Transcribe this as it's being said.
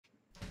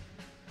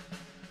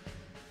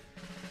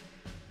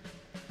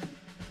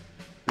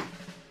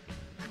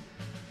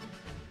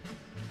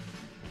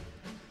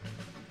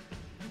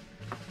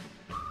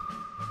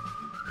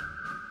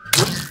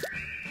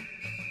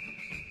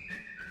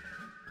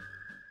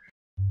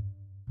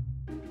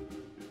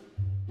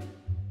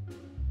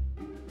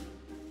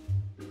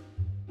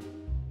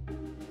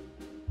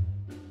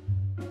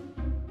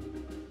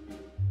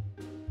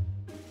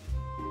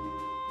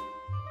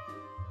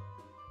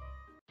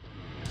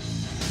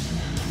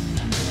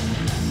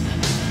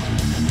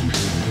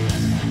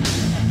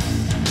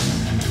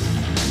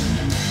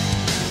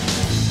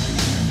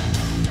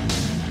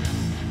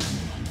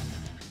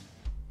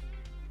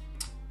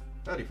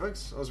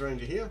folks,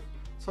 OZRanger here.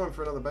 Time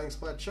for another Bang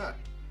Splat chat.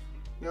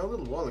 Now a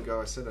little while ago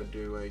I said I'd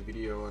do a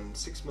video on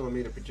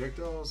 6mm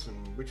projectiles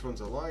and which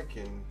ones I like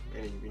and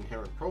any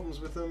inherent problems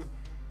with them.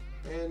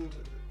 And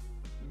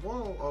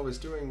while I was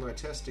doing my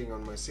testing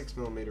on my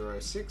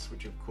 6mm 06,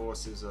 which of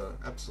course is an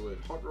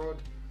absolute hot rod,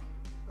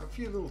 a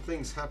few little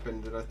things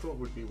happened that I thought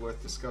would be worth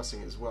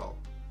discussing as well.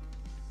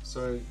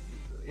 So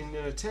in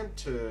an attempt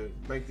to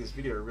make this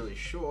video really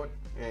short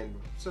and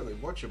certainly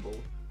watchable,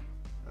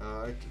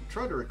 I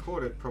tried to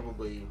record it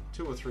probably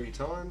 2 or 3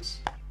 times,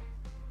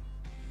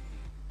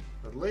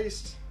 at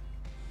least.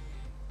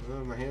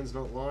 My hand's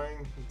not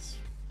lying, it's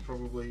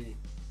probably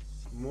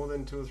more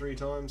than 2 or 3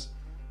 times,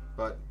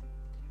 but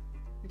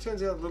it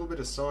turns out a little bit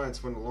of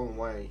science went a long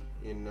way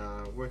in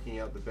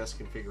working out the best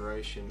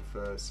configuration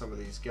for some of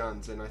these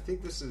guns, and I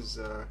think this is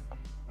a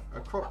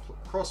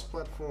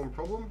cross-platform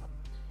problem,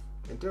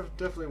 and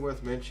definitely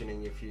worth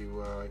mentioning if you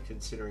are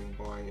considering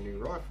buying a new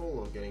rifle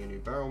or getting a new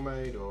barrel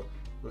made or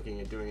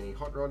looking at doing any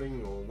hot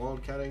rodding or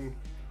wildcatting.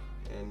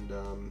 And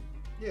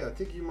yeah, I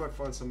think you might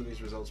find some of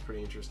these results pretty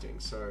interesting.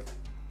 So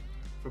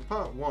for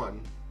part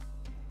 1,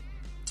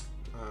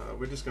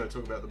 we're just going to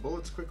talk about the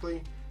bullets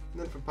quickly,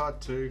 and then for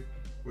part 2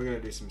 we're going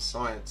to do some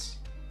science,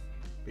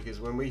 because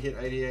when we hit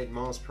 88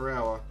 miles per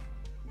hour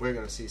we're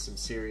going to see some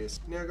serious.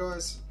 Now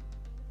guys,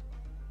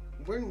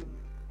 when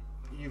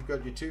you've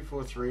got your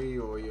 243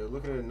 or you're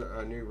looking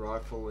at a new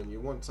rifle and you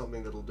want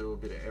something that'll do a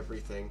bit of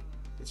everything,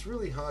 it's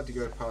really hard to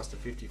go past a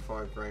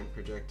 55 grain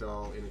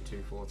projectile in a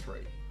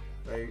 243.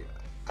 They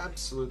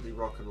absolutely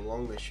rocket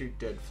along, they shoot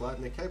dead flat,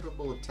 and they're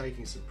capable of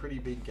taking some pretty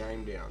big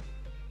game down.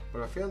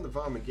 But I found the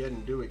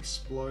Varmageddon do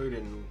explode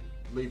and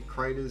leave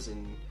craters,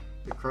 and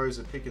the crows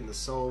are picking the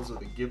soles of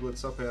the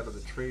giblets up out of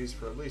the trees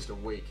for at least a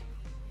week.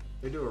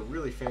 They do a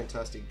really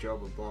fantastic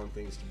job of blowing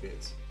things to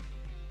bits.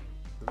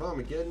 The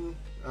Varmageddon,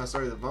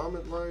 the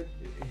varmint load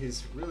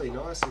is really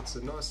nice. It's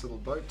a nice little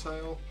boat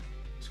tail.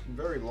 It's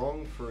very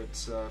long for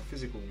its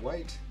physical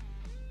weight.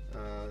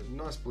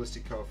 Nice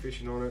ballistic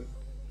coefficient on it.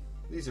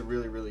 These are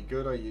really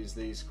good. I use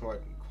these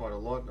quite a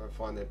lot. I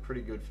find they're pretty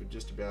good for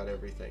just about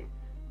everything.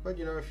 But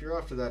you know, if you're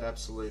after that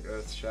absolute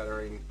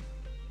earth-shattering,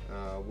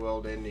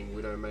 world-ending,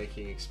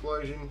 widow-making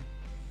explosion,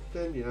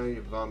 then you know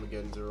your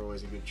Varmageddons are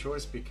always a good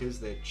choice because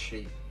they're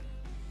cheap.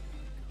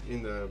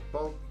 In the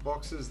bulk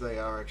boxes, they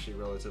are actually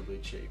relatively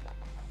cheap.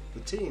 The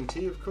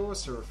TNT, of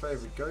course, are a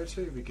favourite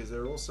go-to because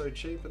they're also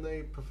cheap and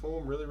they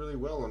perform really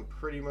well on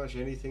pretty much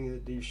anything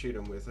that you shoot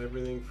them with.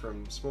 Everything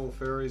from small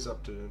furries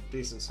up to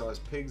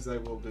decent-sized pigs, they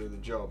will do the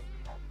job.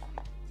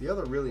 The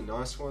other really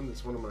nice one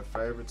that's one of my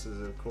favourites is,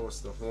 of course,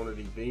 the Hornet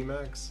Eb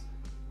Max.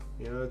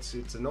 You know,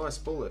 it's a nice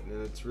bullet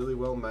and it's really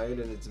well made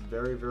and it's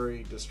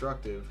very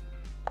destructive.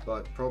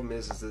 But the problem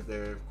is that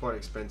they're quite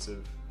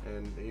expensive,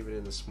 and even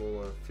in the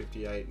smaller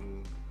 58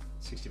 and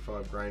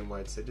 65 grain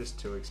weights, they're just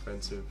too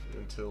expensive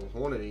until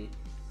Hornet,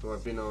 who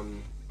I've been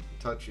in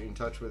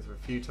touch with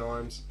a few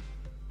times,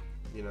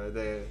 you know,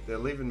 they're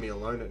leaving me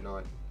alone at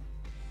night,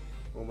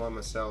 all by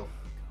myself,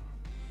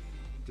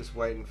 just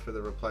waiting for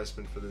the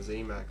replacement for the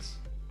Z-Max.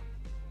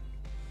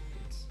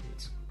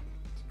 It's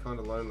kind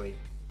of lonely.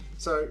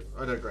 So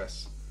I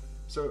digress.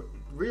 So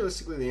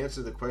realistically, the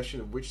answer to the question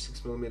of which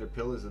 6mm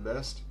pill is the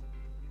best,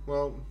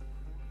 well,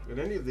 in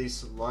any of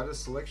these lighter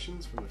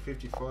selections from the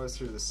 55s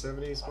through the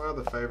 70s, my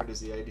other favourite is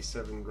the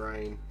 87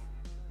 grain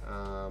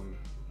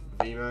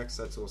VMAX.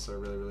 That's also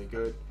really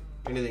good.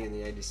 Anything in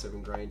the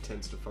 87 grain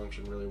tends to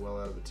function really well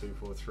out of a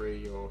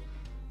 243 or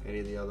any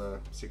of the other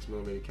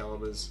 6mm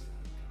calibers.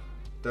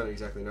 Don't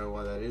exactly know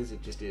why that is,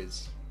 it just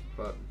is.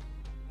 But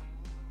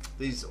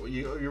these,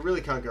 you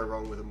really can't go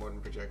wrong with a modern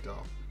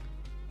projectile.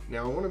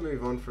 Now I want to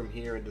move on from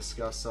here and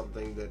discuss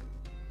something that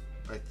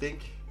I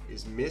think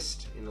is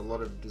missed in a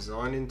lot of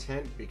design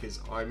intent because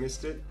I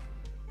missed it.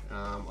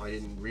 I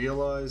didn't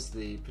realize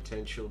the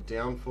potential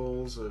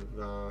downfalls of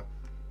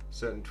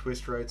certain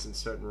twist rates in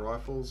certain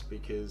rifles,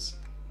 because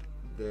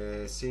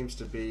there seems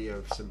to be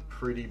some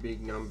pretty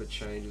big number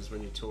changes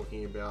when you're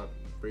talking about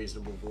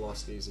reasonable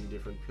velocities in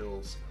different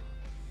pills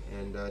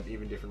and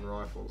even different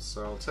rifles.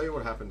 So I'll tell you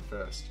what happened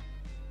first.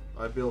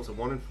 I built a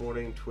 1 in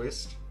 14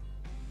 twist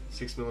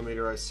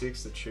 6mm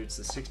 06 that shoots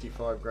the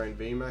 65 grain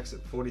VMAX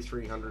at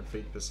 4,300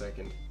 feet per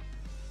second.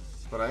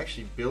 But I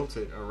actually built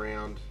it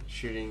around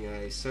shooting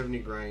a 70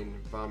 grain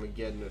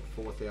Varmageddon at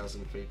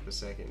 4,000 feet per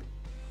second.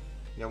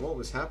 Now what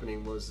was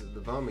happening was that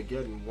the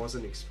Varmageddon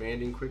wasn't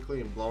expanding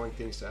quickly and blowing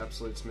things to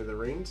absolute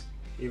smithereens,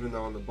 even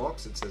though on the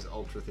box it says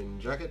ultra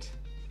thin jacket,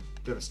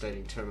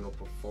 devastating terminal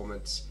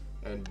performance,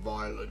 and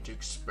violent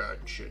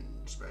expansion.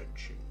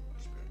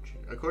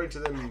 According to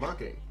them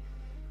marketing,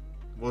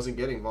 it wasn't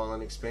getting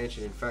violent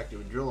expansion. In fact, it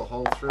would drill a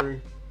hole through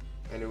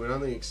and it would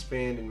only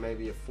expand in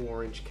maybe a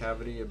 4-inch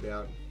cavity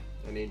about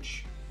an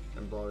inch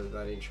and blow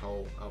that inch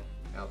hole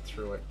out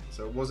through it.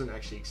 So it wasn't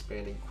actually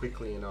expanding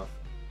quickly enough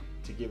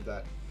to give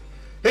that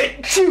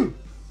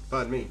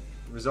pardon me,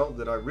 result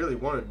that I really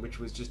wanted, which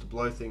was just to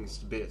blow things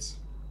to bits.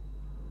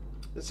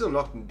 It still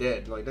knocked them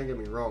dead, like, don't get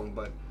me wrong,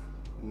 but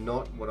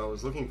not what I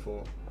was looking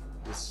for.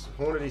 This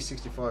Hornet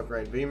 65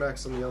 grain V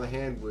Max, on the other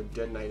hand, would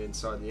detonate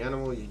inside the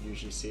animal. You'd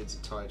usually see its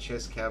entire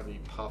chest cavity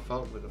puff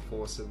up with the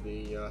force of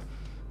the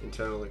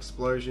internal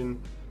explosion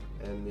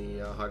and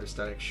the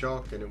hydrostatic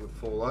shock, and it would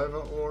fall over,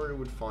 or it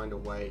would find a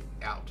way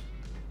out.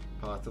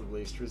 Path of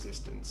least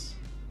resistance.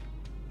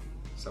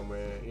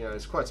 Somewhere, you know,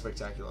 it's quite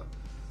spectacular.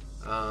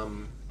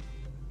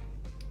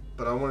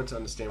 But I wanted to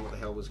understand what the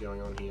hell was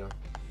going on here.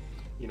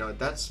 You know, at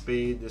that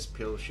speed, this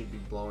pill should be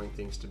blowing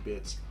things to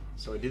bits.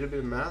 So I did a bit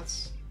of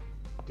maths,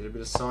 did a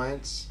bit of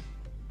science,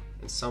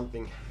 and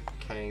something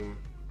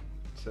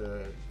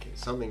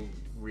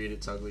reared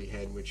its ugly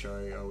head, which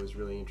I was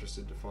really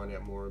interested to find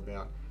out more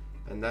about.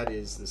 And that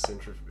is the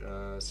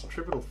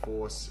centripetal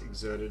force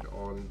exerted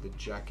on the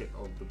jacket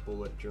of the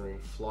bullet during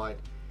flight,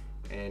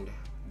 and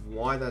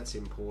why that's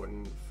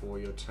important for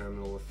your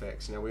terminal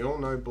effects. Now, we all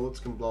know bullets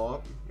can blow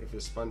up if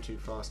they're spun too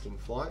fast in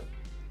flight,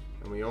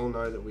 and we all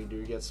know that we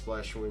do get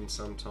splash winds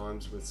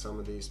sometimes with some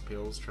of these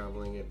pills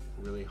traveling at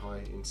really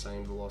high,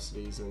 insane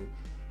velocities. And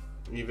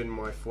even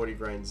my 40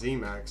 grain Z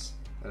Max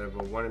out of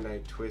a 1 in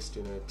 8 twist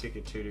in a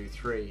ticket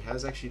 223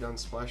 has actually done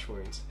splash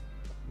wounds.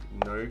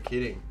 No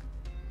kidding.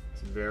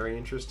 It's very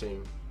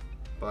interesting,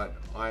 but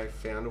I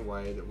found a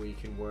way that we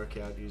can work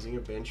out using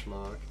a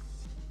benchmark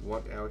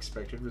what our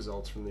expected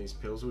results from these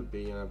pills would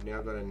be, and I've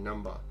now got a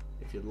number.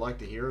 If you'd like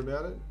to hear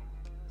about it,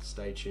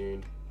 stay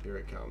tuned. Here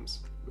it comes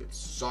with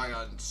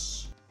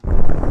science.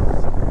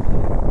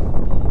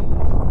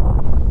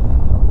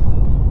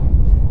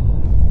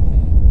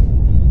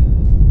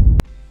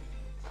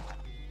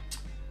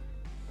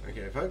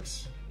 Okay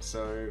folks,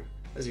 so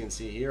as you can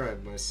see here, I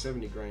have my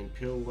 70 grain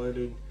pill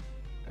loaded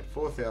at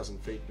 4,000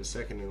 feet per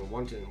second, and a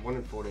 1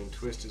 in 14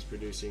 twist is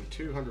producing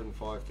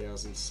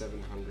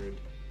 205,700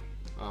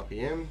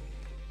 RPM,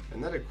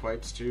 and that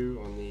equates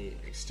to, on the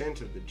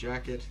extent of the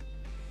jacket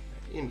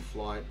in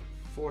flight,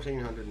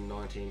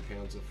 1,419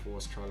 pounds of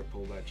force trying to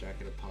pull that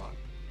jacket apart.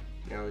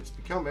 Now, it's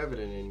become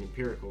evident in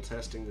empirical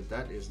testing that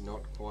that is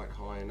not quite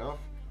high enough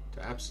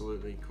to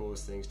absolutely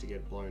cause things to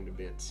get blown to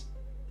bits.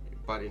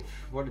 But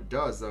what it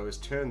does though is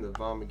turn the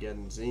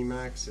Varmageddon Z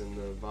Max and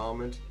the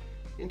Varmint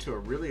into a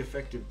really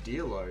effective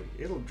deload.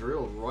 It'll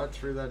drill right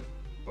through that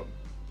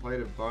plate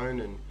of bone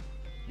and,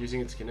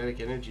 using its kinetic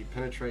energy,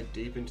 penetrate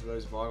deep into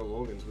those vital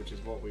organs, which is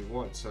what we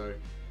want. So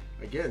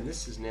again,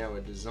 this is now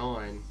a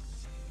design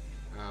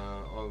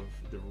of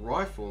the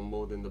rifle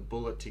more than the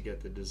bullet to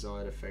get the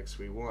desired effects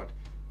we want.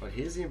 But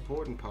here's the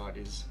important part: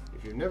 is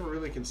if you've never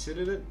really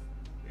considered it,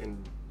 and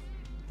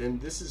then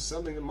this is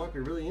something that might be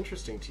really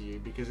interesting to you,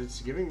 because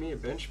it's giving me a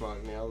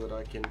benchmark now that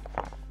I can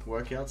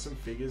work out some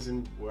figures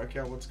and work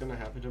out what's going to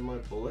happen to my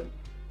bullet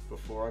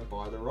before I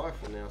buy the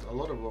rifle. Now, a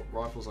lot of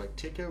rifles like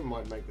Ticker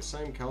might make the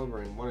same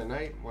caliber in 1 in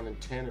 8, 1 in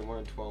 10, and 1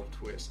 in 12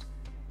 twist.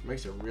 It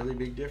makes a really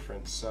big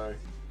difference. So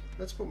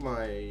let's put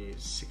my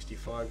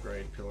 65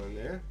 grade pill in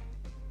there.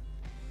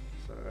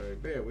 So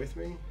bear with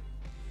me.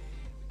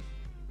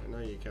 I know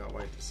you can't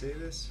wait to see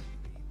this.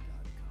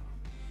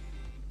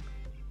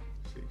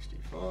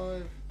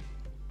 65.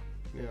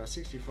 Now, a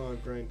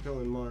 65 grain pill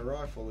in my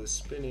rifle is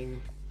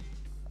spinning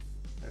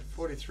at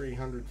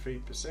 4,300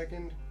 feet per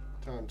second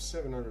times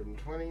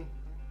 720.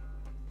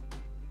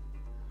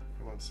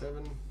 Come on,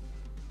 7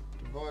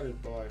 divided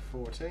by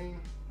 14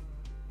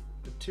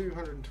 to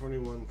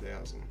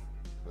 221,000.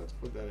 Let's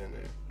put that in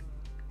there.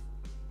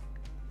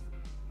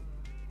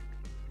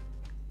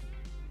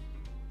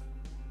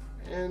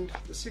 And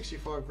the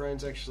 65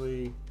 grain's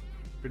actually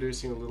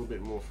producing a little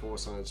bit more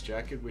force on its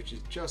jacket, which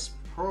is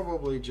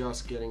probably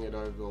just getting it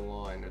over the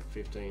line at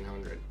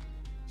 1,500.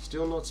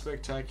 Still not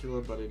spectacular,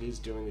 but it is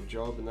doing the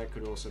job, and that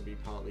could also be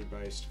partly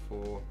based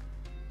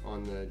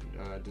on the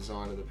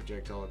design of the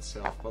projectile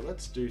itself. But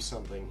let's do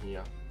something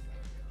here.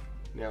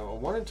 Now, a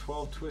 1 in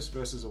 12 twist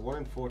versus a 1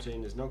 in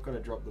 14 is not going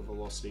to drop the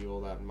velocity all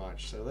that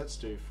much. So let's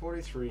do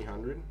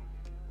 4,300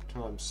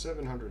 times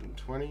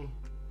 720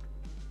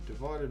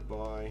 divided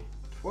by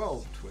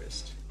 12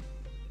 twist.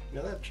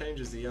 Now that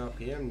changes the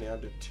RPM now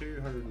to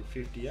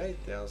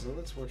 258,000.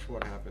 Let's watch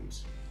what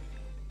happens.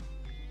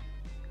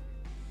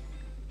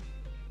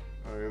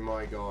 Oh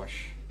my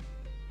gosh.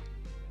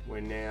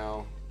 We're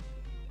now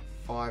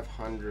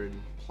 500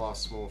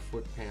 plus more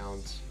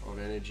foot-pounds of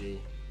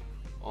energy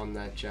on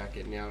that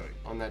jacket. Now,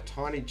 on that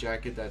tiny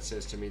jacket, that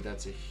says to me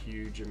that's a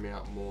huge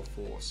amount more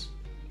force,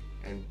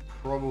 and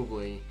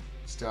probably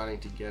starting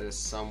to get us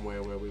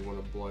somewhere where we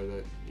want to blow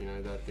that, you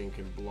know, that thing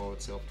can blow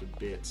itself to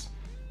bits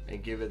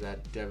and give it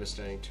that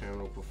devastating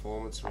terminal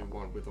performance we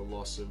want with a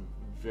loss of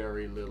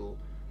very little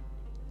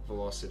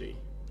velocity.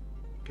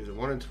 Because at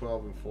 1 in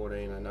 12 and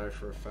 14, I know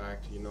for a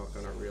fact you're not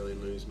going to really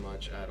lose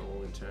much at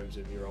all in terms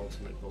of your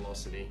ultimate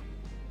velocity.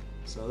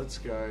 So let's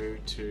go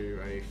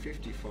to a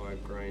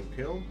 55 grain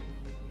pill.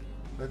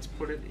 Let's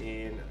put it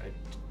in a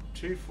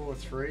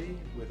 243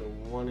 with a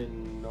 1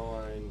 in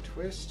 9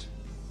 twist.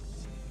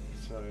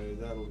 So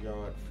that'll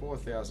go at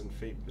 4,000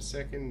 feet per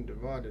second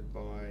divided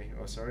by,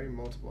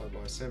 multiplied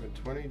by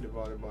 720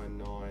 divided by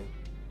 9.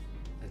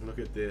 And look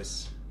at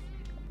this.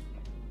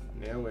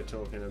 Now we're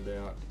talking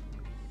about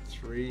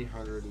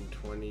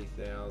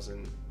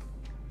 320,000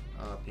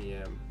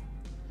 RPM.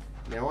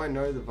 Now I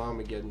know the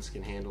Varmageddons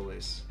can handle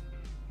this,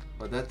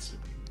 but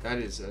that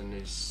is an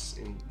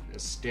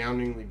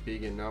astoundingly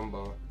bigger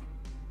number,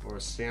 or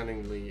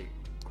astoundingly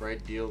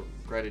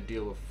greater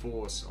deal of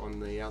force on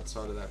the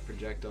outside of that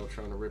projectile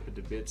trying to rip it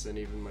to bits than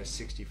even my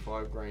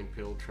 65 grain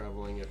pill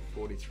traveling at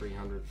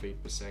 4,300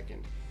 feet per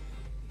second.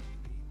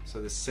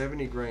 So the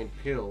 70 grain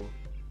pill,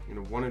 you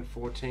know, 1 in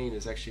 14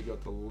 has actually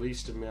got the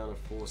least amount of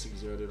force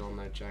exerted on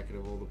that jacket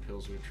of all the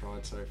pills we've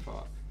tried so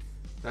far.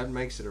 That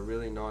makes it a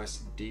really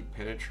nice deep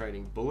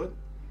penetrating bullet.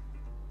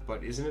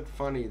 But isn't it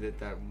funny that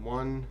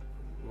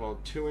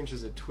 2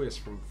 inches of twist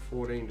from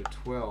 14 to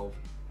 12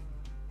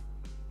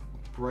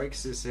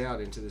 breaks this out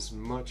into this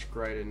much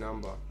greater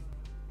number?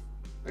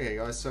 Okay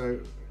guys, so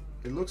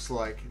it looks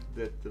like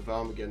that the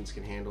Varmageddons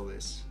can handle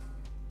this,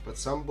 but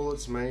some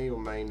bullets may or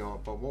may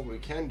not. But what we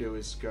can do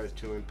is go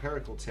to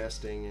empirical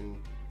testing and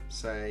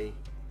say,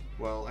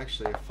 well,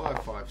 actually a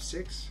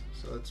 5.56,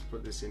 so let's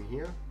put this in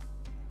here,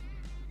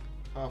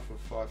 half of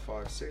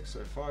 5.56, so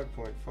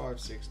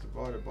 5.56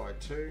 divided by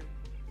 2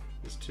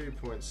 is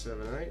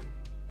 2.78.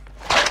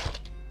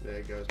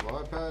 There goes my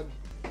iPad.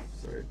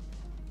 So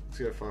let's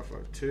go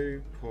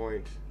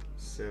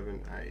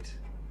 5.2.78,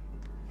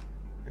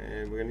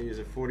 and we're going to use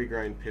a 40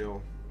 grain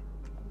pill,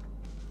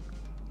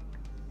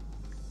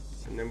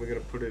 and then we're going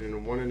to put it in a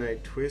 1 in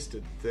 8 twist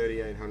at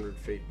 3,800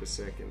 feet per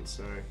second.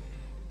 So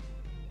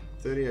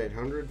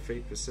 3,800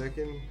 feet per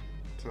second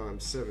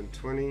times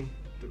 720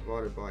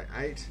 divided by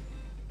 8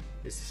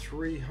 is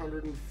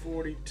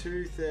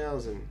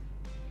 342,000.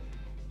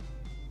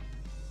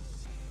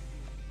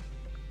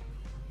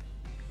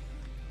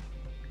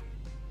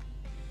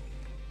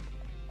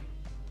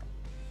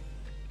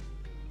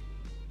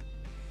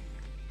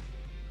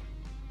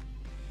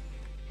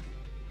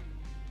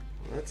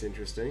 Well, that's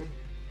interesting.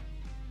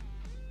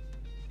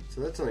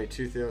 So that's only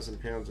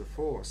 2,000 pounds of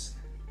force.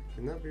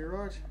 Can that be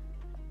right?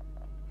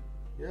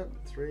 Yep,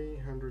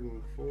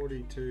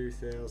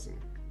 342,000.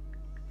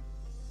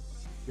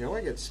 Now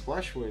I get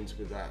splash wounds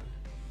with that.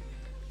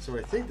 So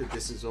I think that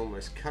this is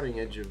almost cutting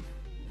edge of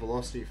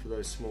velocity for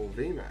those small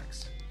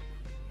VMAX.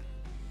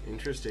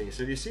 Interesting.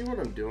 So do you see what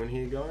I'm doing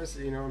here, guys?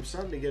 You know, I'm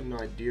starting to get an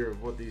idea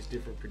of what these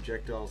different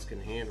projectiles can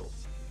handle.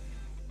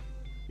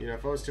 You know,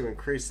 if I was to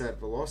increase that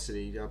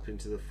velocity up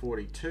into the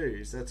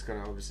 42s, that's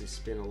going to obviously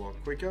spin a lot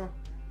quicker.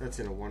 That's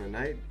in a 1 in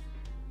 8.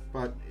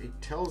 But it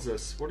tells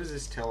us, what does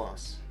this tell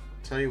us?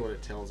 I'll tell you what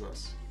it tells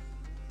us.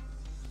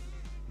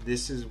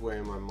 This is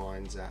where my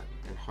mind's at,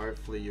 and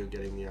hopefully you're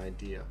getting the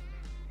idea.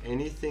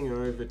 Anything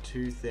over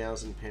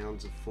 2,000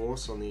 pounds of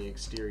force on the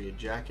exterior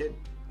jacket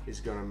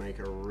is going to make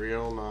a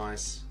real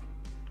nice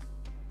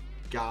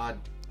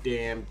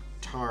goddamn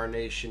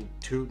tarnation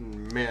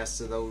tootin'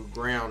 mess of those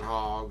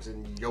groundhogs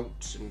and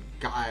yotes and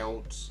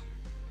coyotes.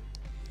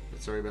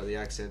 Sorry about the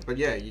accent, but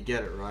yeah, you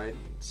get it, right?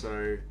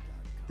 So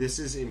this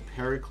is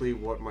empirically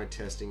what my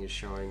testing is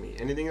showing me.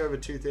 Anything over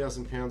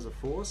 2,000 pounds of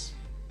force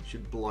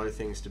should blow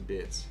things to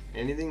bits.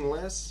 Anything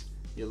less,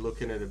 you're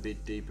looking at a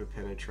bit deeper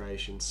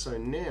penetration. So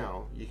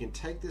now you can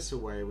take this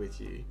away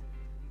with you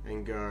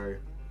and go,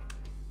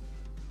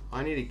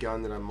 I need a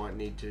gun that I might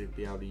need to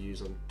be able to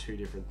use on 2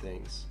 different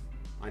things.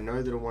 I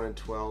know that a 1 in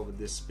 12 at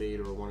this speed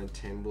or a 1 in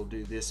 10 will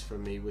do this for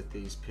me with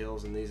these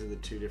pills, and these are the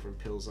 2 different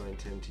pills I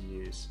intend to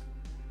use.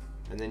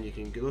 And then you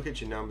can look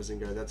at your numbers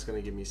and go, that's going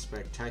to give me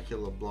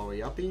spectacular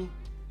blowy uppy,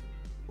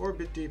 or a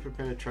bit deeper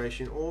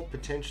penetration, or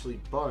potentially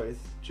both,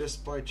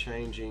 just by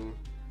changing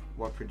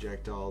what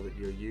projectile that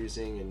you're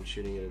using and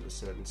shooting it at a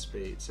certain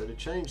speed. So to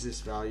change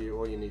this value,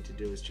 all you need to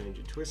do is change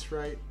your twist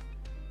rate,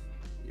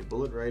 your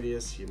bullet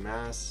radius, your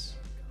mass,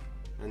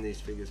 and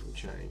these figures will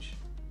change.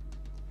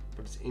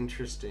 But it's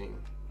interesting.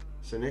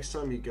 So next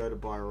time you go to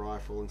buy a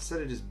rifle,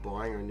 instead of just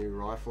buying a new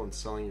rifle and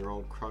selling your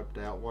old cropped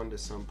out one to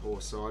some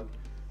poor sod,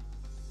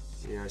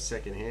 you know,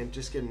 second hand,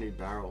 just get a new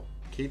barrel.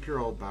 Keep your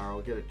old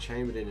barrel, get it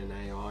chambered in an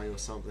AI or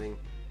something,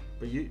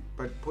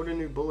 but put a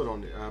new bullet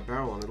on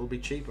barrel on it. It'll be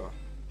cheaper,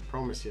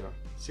 promise you.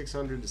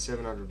 600 to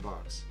 700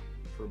 bucks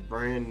for a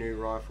brand new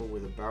rifle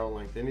with a barrel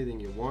length, anything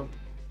you want,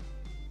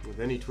 with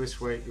any twist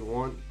weight you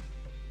want.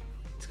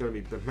 It's going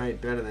to be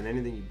made better than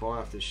anything you buy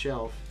off the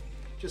shelf.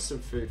 Just some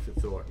food for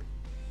thought.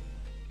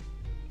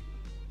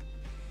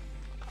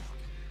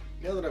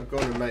 Now that I've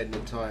gone and made an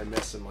entire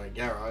mess in my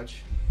garage,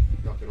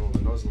 knocking all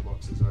the nozzle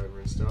boxes over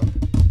and stuff,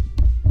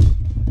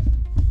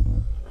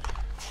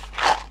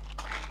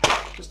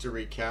 just to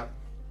recap,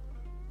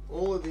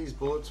 all of these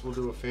bullets will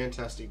do a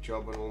fantastic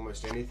job on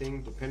almost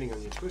anything, depending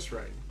on your twist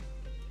rate.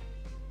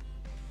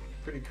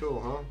 Pretty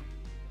cool, huh?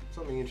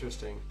 Something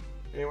interesting.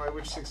 Anyway,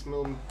 which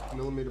 6mm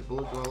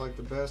bullet do I like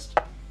the best?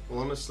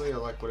 Well, honestly, I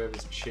like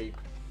whatever's cheap,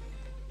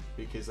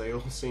 because they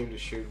all seem to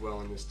shoot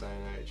well in this day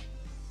and age.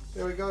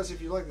 Anyway guys,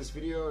 if you like this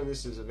video and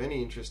this is of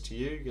any interest to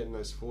you, getting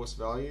those force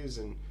values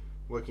and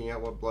working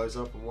out what blows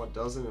up and what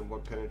doesn't, and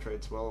what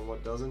penetrates well and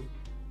what doesn't,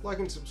 like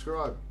and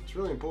subscribe. It's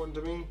really important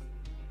to me.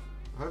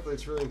 Hopefully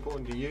it's really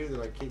important to you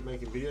that I keep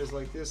making videos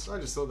like this. I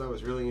just thought that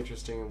was really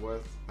interesting and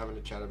worth having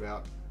a chat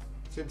about,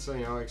 since I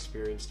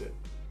experienced it.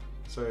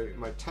 So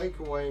my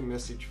takeaway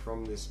message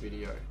from this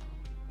video: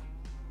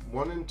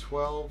 1 in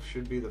 12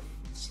 should be the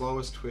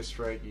slowest twist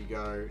rate you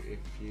go if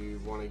you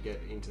want to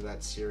get into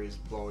that serious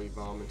blowy,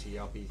 varminty,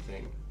 uppy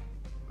thing.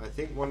 I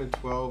think 1 in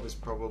 12 is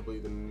probably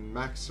the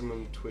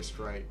maximum twist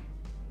rate.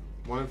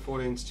 1 in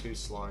 14 is too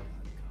slow.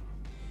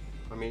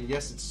 I mean,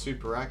 yes, it's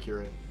super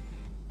accurate,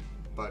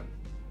 but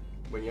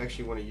when you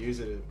actually want to use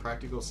it in a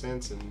practical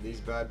sense, and these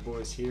bad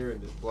boys here, and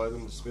just blow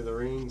them to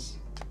smithereens,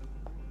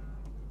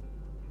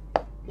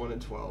 1 in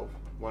 12,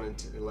 1 in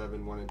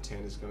 11, 1 in 10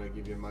 is going to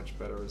give you much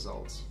better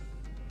results.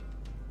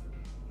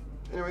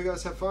 Anyway,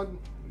 guys, have fun.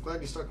 I'm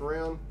glad you stuck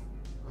around.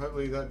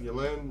 Hopefully that you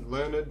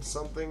learned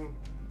something.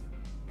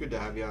 Good to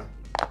have you.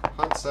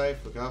 Hunt safe,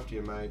 look after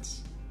your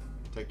mates,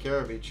 take care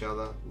of each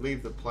other,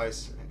 leave the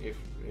place if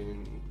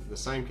in the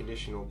same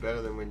condition or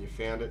better than when you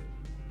found it.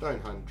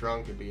 Don't hunt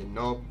drunk and be a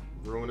knob,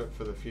 ruin it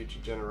for the future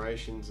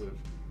generations of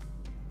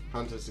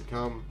hunters to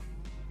come.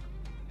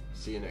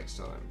 See you next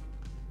time.